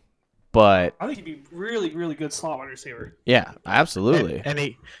 But I think he'd be really, really good slot wide receiver. yeah, absolutely. And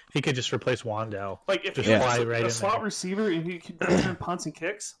he could just replace Wandell. Like if Just he fly was right a in slot there. receiver and he could return punts and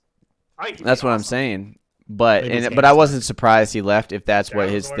kicks, I think he'd That's be what I'm awesome. saying. But Maybe his but I game's wasn't surprised he left if that's what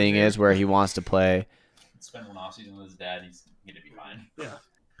Yeah, his that's what thing I'm is, where he wants to play. Spend one offseason with his dad, he's going to be fine. Yeah.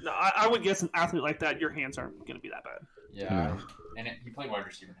 No, I would guess an athlete like that, your hands aren't going to be that bad. Yeah. And he played wide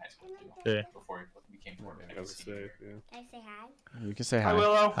receiver in high school, too. Yeah. Before he became quarterback. As I say, yeah. Can I say hi? You can say Hi, hi.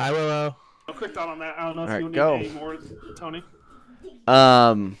 Willow. Hi, Willow. A quick thought on that. I don't know if All you right, need go. any more, Tony.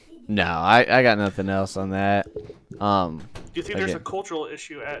 No, I got nothing else on that. Do you think there's a Again. cultural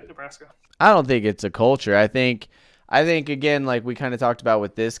issue at Nebraska? I don't think it's a culture. I think again, like we kind of talked about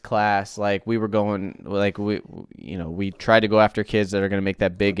with this class, like we were going, like we tried to go after kids that are going to make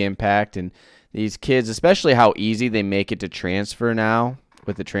that big impact, and these kids, especially how easy they make it to transfer now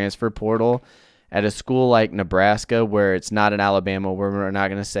with the transfer portal. At a school like Nebraska, where it's not in Alabama, where we're not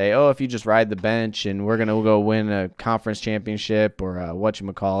going to say, oh, if you just ride the bench and we're going to go win a conference championship or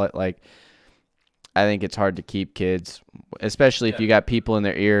whatchamacallit, like I think it's hard to keep kids, especially if you got people in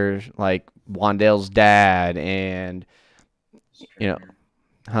their ears like Wandale's dad and, you know,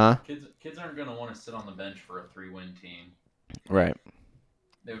 huh? Kids aren't going to want to sit on the bench for a 3-win team. Right.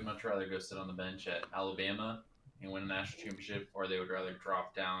 They would much rather go sit on the bench at Alabama and win a national championship, or they would rather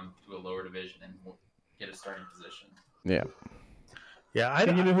drop down to a lower division and get a starting position. Yeah. Yeah,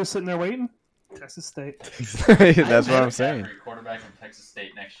 And you know who's sitting there waiting? Texas State. That's what I'm McCaffrey, saying. Quarterback from Texas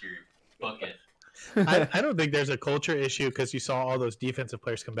State next year. Book it. I don't think there's a culture issue because you saw all those defensive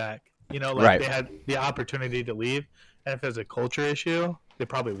players come back. You know, like Right. they had the opportunity to leave, and if there's a culture issue, they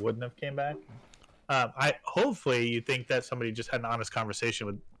probably wouldn't have came back. Hopefully you think that somebody just had an honest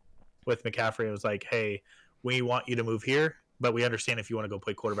conversation with McCaffrey. It was like, hey, we want you to move here, but we understand if you want to go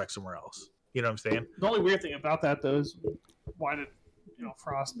play quarterback somewhere else. You know what I'm saying? The only weird thing about that, though, is why did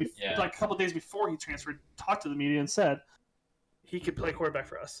Frost, Yeah. like a couple days before he transferred, talked to the media and said he could play quarterback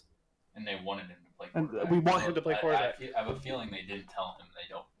for us. And they wanted him to play And quarterback. we want him to play quarterback. I have a feeling they didn't tell him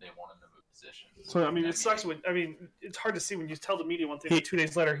they want him to move positions. So I mean, it sucks when it's hard to see when you tell the media one thing, and 2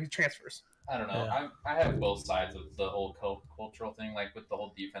 days later he transfers. I don't know. Yeah. I have both sides of the whole cultural thing. Like with the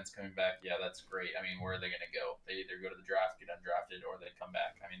whole defense coming back, yeah, that's great. I mean, where are they going to go? They either go to the draft, get undrafted, or they come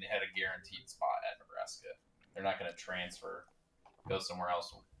back. I mean, they had a guaranteed spot at Nebraska. They're not going to transfer, go somewhere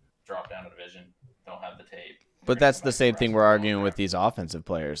else, drop down a division, don't have the tape. But that's the same thing we're arguing with these offensive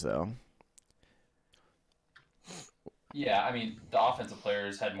players, though. Yeah, I mean, the offensive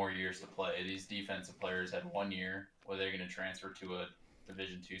players had more years to play. These defensive players had 1 year. Were they going to transfer to a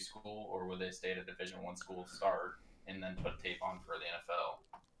Division II school, or would they stay at a Division I school start and then put tape on for the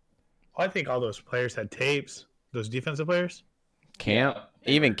NFL? I think all those players had tapes. Those defensive players. Cam, Yeah.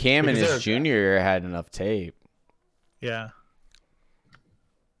 even Cam in Because his junior year had enough tape. Yeah.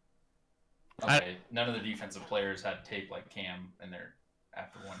 Okay, none of the defensive players had tape like Cam in there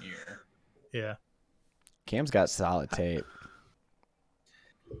after 1 year. Yeah. Cam's got solid tape.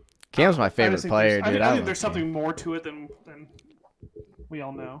 Cam's my I favorite just think player, there's- dude. I I think love there's Cam. something more to it than we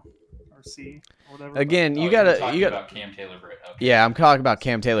all know or see or whatever. Again, Oh, you you're gotta talking about Cam Taylor-Britt. Okay. Yeah, I'm talking about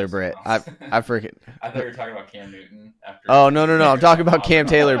Cam Taylor-Britt. I forget. I thought you were talking about Cam Newton. After. Oh no. I'm talking about Cam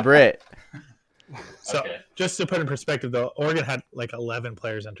Taylor-Britt. So Okay. just to put in perspective, though, Oregon had like 11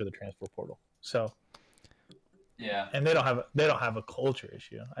 players enter the transfer portal. So, Yeah. and they don't have a culture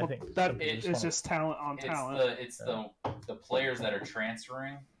issue. I think that some people is wanna- just talent on talent. It's the players that are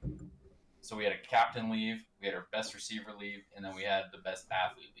transferring. So we had a captain leave, we had our best receiver leave, and then we had the best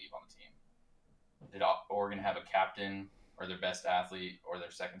athlete leave on the team. Did Oregon have a captain or their best athlete or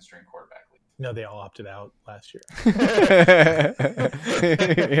their second string quarterback leave? No, they all opted out last year. Yeah.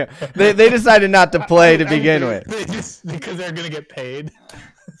 They decided not to play to begin with. They just because they're gonna get paid.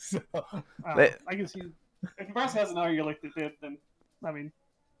 So, I can see if Nebraska has another year like they did, then I mean,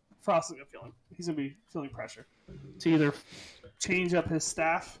 Frost is gonna feel it. He's gonna be feeling pressure to either change up his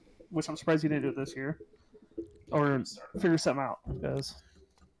staff, which I'm surprised he didn't do it this year, or figure something out. Because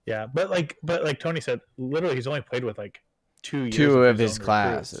yeah, but like Tony said, literally he's only played with like 2 years. Two of own his recruits.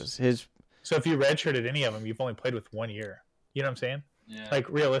 classes. So if you redshirted any of them, you've only played with 1 year. You know what I'm saying? Yeah. Like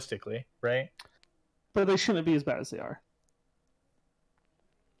realistically, right? but they shouldn't be as bad as they are.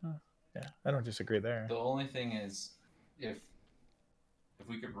 Yeah, I don't disagree there. The only thing is, if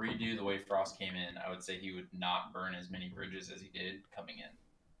we could redo the way Frost came in, I would say he would not burn as many bridges as he did coming in.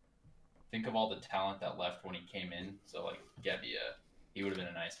 Think of all the talent that left when he came in. So like Gebbia, he would have been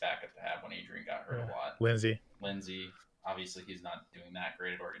a nice backup to have when Adrian got hurt a lot. Lindsay. Lindsey, obviously he's not doing that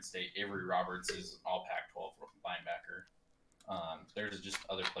great at Oregon State. Avery Roberts is all Pac-12 linebacker. There's just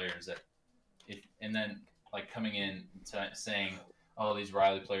other players that, and then like coming in saying, "Oh, these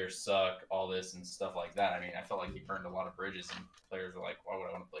Riley players suck," all this and stuff like that. I mean, I felt like he burned a lot of bridges, and players were like, "Why would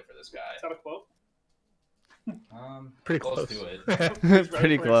I want to play for this guy?" Is that a quote? Pretty close close. to it.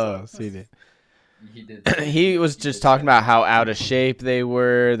 Pretty close. He did. He did. He was just talking about how out of shape they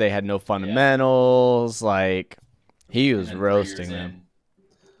were. They had no fundamentals. Like he was And then 3 roasting years them. in-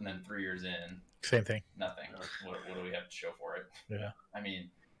 And then 3 years in, Same thing. nothing. What do we have to show for it? Yeah. I mean,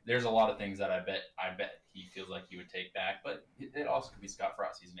 there's a lot of things that I bet he feels like he would take back, but it also could be Scott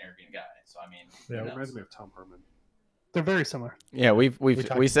Frost. He's an arrogant guy, so I mean, Yeah, who It knows? reminds me of Tom Herman. They're very similar. Yeah, we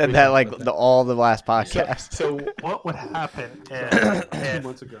talked said that about like that. all the last podcast. So what would happen 2 if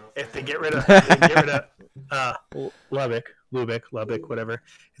months ago. they get rid of Lubick, whatever?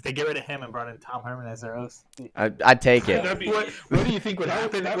 If they get rid of him and brought in Tom Herman as their host, I'd take it. That'd be, what do you think would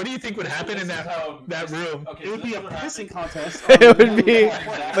happen? What do you think would happen in that room? Okay, it would so be this a is what happened. pissing contest. It would be-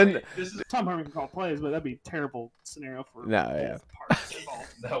 Exactly. but- This is Tom Herman can call plays, but that'd be a terrible scenario for No, both yeah. parties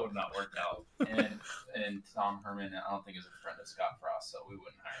involved. that would not work out. And Tom Herman, I don't think is a friend of Scott Frost, so we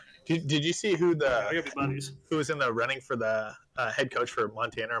wouldn't hire him. Anyway. Did you see who I gotta be buddies. who was in the running for the head coach for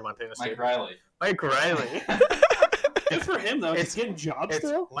Montana or Montana State? Mike Riley. Mike Riley. Good for him though. It's- He's getting jobs It's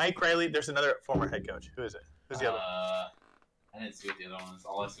still. Mike Riley. There's another former head coach. Who is it? Who's the other? I didn't see what the other one was.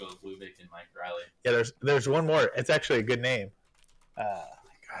 All I saw was Lubick and Mike Riley. Yeah, there's one more. It's actually a good name.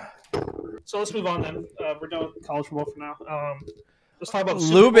 So let's move on then. We're done with college football for now. Let's talk about the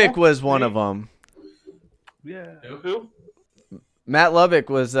Super Lubick Bowl. was one of them. Yeah. Who? Who? Matt Lubbock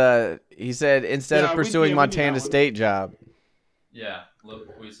was. He said instead Yeah, of we pursuing knew Montana that one. State job. Yeah,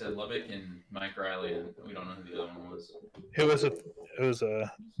 we said Lubbock and Mike Riley, and we don't know who the other one was. Who was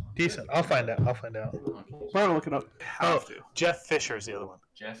a decent? I'll find out. Okay. We're gonna look it up. Oh, Have to. Jeff Fisher is the other one.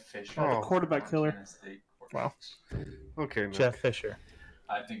 Jeff Fisher. Oh, the quarterback killer. Montana State quarterback. Wow. Okay, man. Jeff Fisher.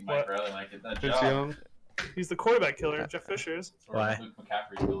 I think Mike Riley might get that Vince job. Young. He's the quarterback killer. Jeff Fisher is. Or Why? Luke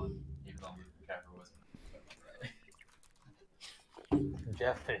McCaffrey's going, even though Luke McCaffrey wasn't.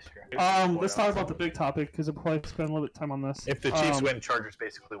 Definitely sure. Let's talk about the big topic because we'll probably spend a little bit of time on this. If the Chiefs win, Chargers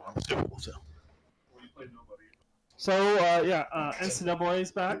basically won the Super Bowl. So NCAA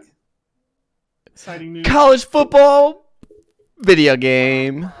is back. Exciting news. College football video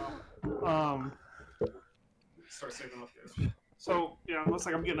game. Start saving up, guys. So yeah, looks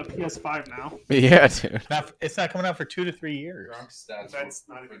like I'm getting a PS5 now. Yeah, dude. it's not coming out for 2 to 3 years. Drunk stats That's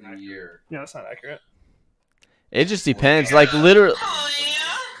for not even the accurate. year. Yeah, that's not accurate. It just depends. Like literally.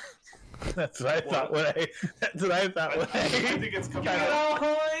 That's what I thought. That's what I thought. I think it's coming out.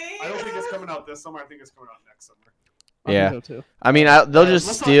 I don't think it's coming out this summer. I think it's coming out next summer. Yeah. I think so too. I mean, they'll just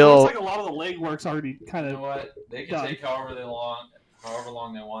Looks steal. like a lot of the legwork's already kind You of. know what? They can Done. take however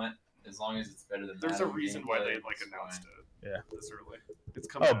long they want, as long as it's better than. There's a Madden reason why gameplay, they it's announced fine. it. Yeah. This early. It's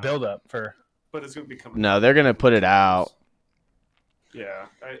coming. Oh, out, build up for. but it's gonna be coming. No, out. they're gonna put it out. Yeah.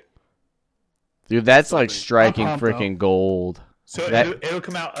 Dude, that's like Something. striking I'm pumped, freaking gold. So That- it'll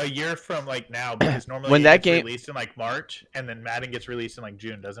come out a year from like now because normally When it that gets game- released in like March and then Madden gets released in like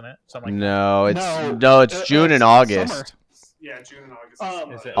June, doesn't it? Something like No, it's No, no, it's June and summer. August. Yeah, June and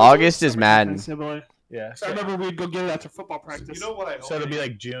August. Is it- August is Summer Madden. NCAA. that. Yeah. I remember we'd go get it after football practice. You know what I hope So it'll they- be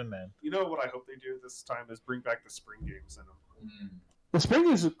like June then. You know what I hope they do this time is bring back the spring games in them. The spring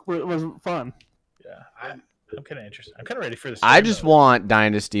games was fun. Yeah. I'm kind of interested. I'm kind of ready for this. I just want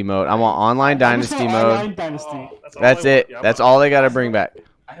Dynasty mode. I want online Dynasty I just want mode. online Dynasty. Oh, all That's I it. want. Yeah, That's but- all they got to bring back.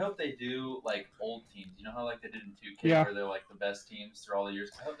 I hope they do like old teams. You know how like they did in 2K, Yeah. where they're like the best teams through all the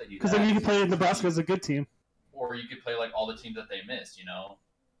years. I hope they do Because that. then you can play Nebraska as a good team. Or you could play like all the teams that they missed. You know,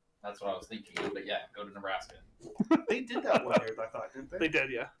 that's what I was thinking. But yeah, go to Nebraska. They did that one year, I thought, didn't they? They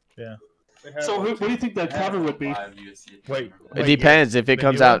did, yeah. They had So one what do you think that I had cover would be? 5 USC. Wait, It Wait, depends if it the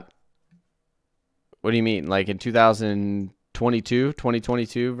comes new one? out. What do you mean? Like in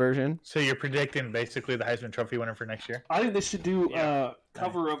 2022 version? So you're predicting basically the Heisman Trophy winner for next year? I think they should do Yeah.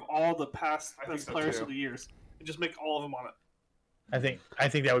 cover of all the past I think so, players too. of the years. And just make all of them on it. I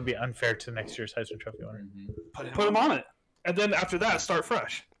think that would be unfair to next year's Heisman Trophy winner. Mhm. Put them on it. And then after that, start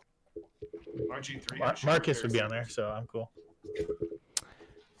fresh. RG3. Marcus would be on there, so I'm cool.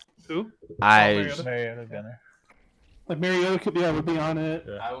 Who? I Mariota's be on there. Like Mariota could be on it.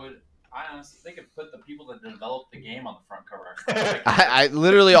 I honestly, they could put the people that developed the game on the front cover. I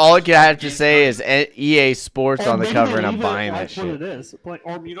literally all I could have to say is EA Sports Or on the maybe cover, they and I'm leave it buying like that what shit. it is. Like,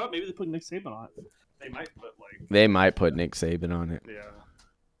 or you know what? Maybe they put Nick Saban on it. They might put like. They might put Nick Saban on it. Yeah.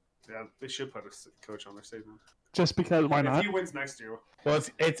 Yeah, they should put a coach on their statement. Just because, why If not? he wins next year, Well,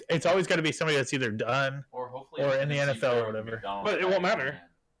 it's always got to be somebody that's either done. Or hopefully, Or in the Tennessee NFL or player whatever. McDonald's But it won't back. matter.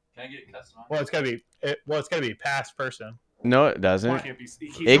 Can I get it customized? Well, it's got to be past person. No, it he doesn't. can't be.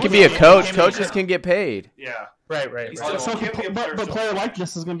 It could be a Yeah, coach. yeah, Coaches yeah. can get paid. Yeah. Right. He's Right. So, Can't be a player but still. player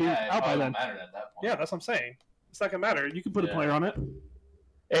likeness is going to be Yeah, it out by probably then. won't matter at that point. Yeah, that's what I'm saying. It's not going to matter. You can put a Yeah. player on it.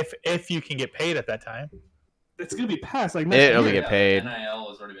 If you can get paid at that time. It's going to be passed like next It'll year. get paid. NIL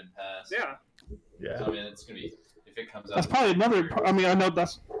has already been passed. Yeah. Yeah. So, I mean, it's gonna be if it comes out. That's probably another. I mean, I know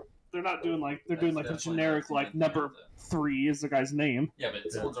they're not doing like they're doing like the That's definitely generic something like to number have to- 3 is the guy's name. Yeah,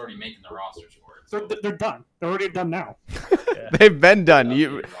 but someone's already making the rosters for it. So They're done. They're already done now. They've been done.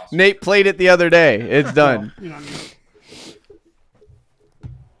 You, Nate played it the other day. It's done. You know what I mean?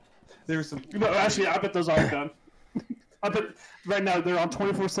 There's some. No, actually, I bet those are done. I bet right now they're on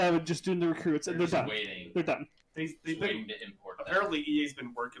 24/7 just doing the recruits and they're just done. waiting. They're done. They've Just been, waiting to import that. apparently EA's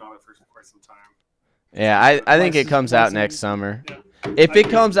been working on it for quite some time. Yeah, I think it comes out next summer. If it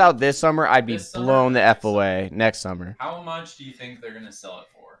comes out this summer, I'd be This summer blown or the next F away next summer. How much do you think they're gonna sell it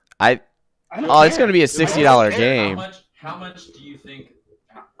for? I don't Oh, it's care. gonna be a $60 game. How much do you think?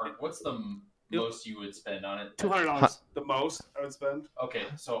 Or what's the most you would spend on it? $200. The most I would spend. Okay,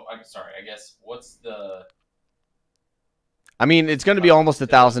 so I'm sorry. I guess what's the? I mean, it's gonna be almost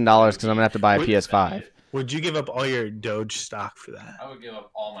 $1,000 because I'm gonna have to buy a PS5. Would you give up all your Doge stock for that? I would give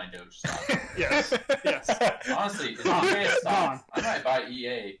up all my Doge stock. Yes. Yes. Honestly, if Gone. EA stock, Gone. I might buy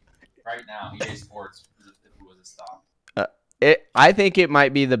EA right now. EA Sports if it was a stock. I think it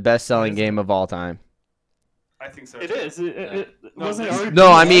might be the best-selling game of all time. I think so. It too. is. No, Wasn't it this- already?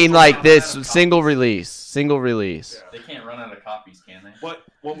 No, I mean like this single release. Yeah. They can't run out of copies, can they?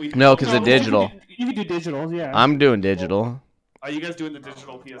 What we No, 'cause No, of digital. You can do digital, yeah. I'm doing digital. Are you guys doing the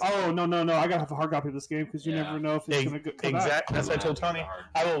digital PS? Oh no! I gotta have a hard copy of this game because you Yeah. never know if it's gonna come out. Exactly. That's what I told Tony.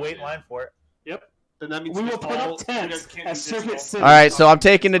 I will wait in line for it. Then that means We will it's put all- up you tents guys can't at do Circuit digital. City. All right, so I'm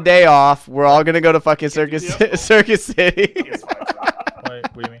taking a day off. We're all gonna go to fucking Circus Yep. Circus City.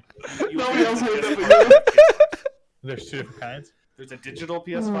 PS5. What do you mean? Nobody else hates it. There's two different kinds. There's a digital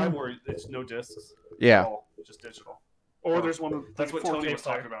PS5 where it's no discs. Yeah. All just digital. Or there's one with That's like what 4K Tony was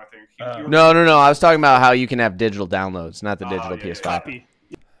player. talking about. I think. Uh, You No. I was talking about how you can have digital downloads, not the digital yeah, yeah. PS5. Copy.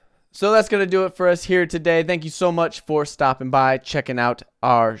 So that's going to do it for us here today. Thank you so much for stopping by, checking out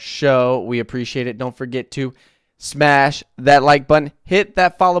our show. We appreciate it. Don't forget to smash that like button, hit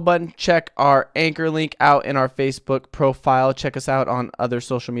that follow button, check our Anchor link out in our Facebook profile. Check us out on other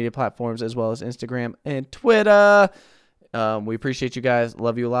social media platforms as well as Instagram and Twitter. We appreciate you guys.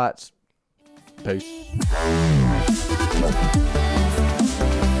 Love you lots. Peace.